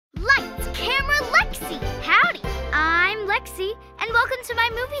Lexi, and welcome to my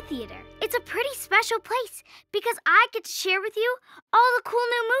movie theater. It's a pretty special place because I get to share with you all the cool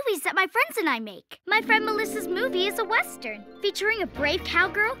new movies that my friends and I make. My friend Melissa's movie is a Western featuring a brave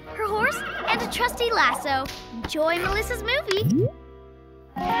cowgirl, her horse, and a trusty lasso. Enjoy Melissa's movie.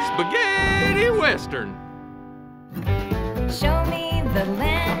 Spaghetti Western. Show me the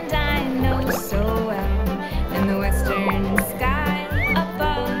land I know so well, and the western sky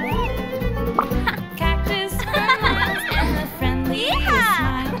above. Cactus for miles and the friendliest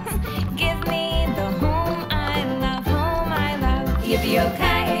smiles. Give me the home I love,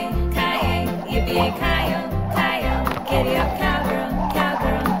 Yippee-oh-ki-yay, ki-yay, yippee-ki-yo, ki-yo. Giddy up, cowgirl,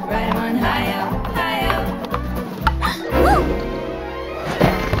 cowgirl, ride 'em on hi-yo, hi-yo. Woo!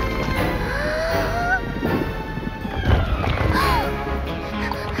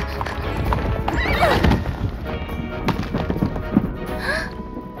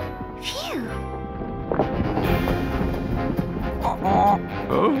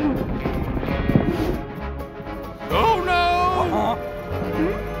 Oh no!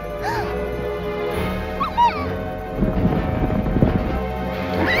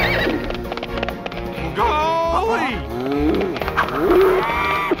 Golly!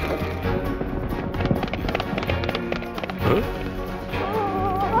 Huh?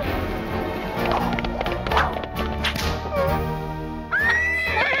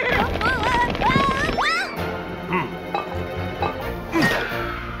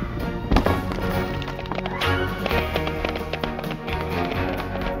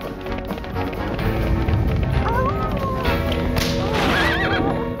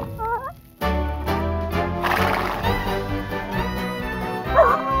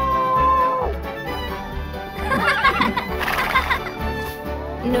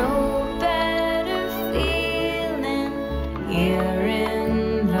 No better feeling here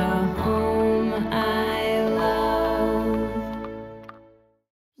in the home I love.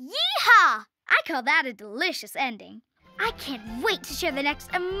 Yeehaw! I call that a delicious ending. I can't wait to share the next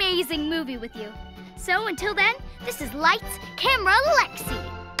amazing movie with you. So until then, this is Lights, Camera, Lexi.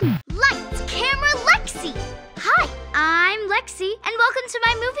 Lights, Camera, Lexi! Hi, I'm Lexi, and welcome to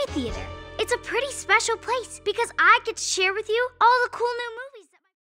my movie theater. It's a pretty special place because I get to share with you all the cool new movies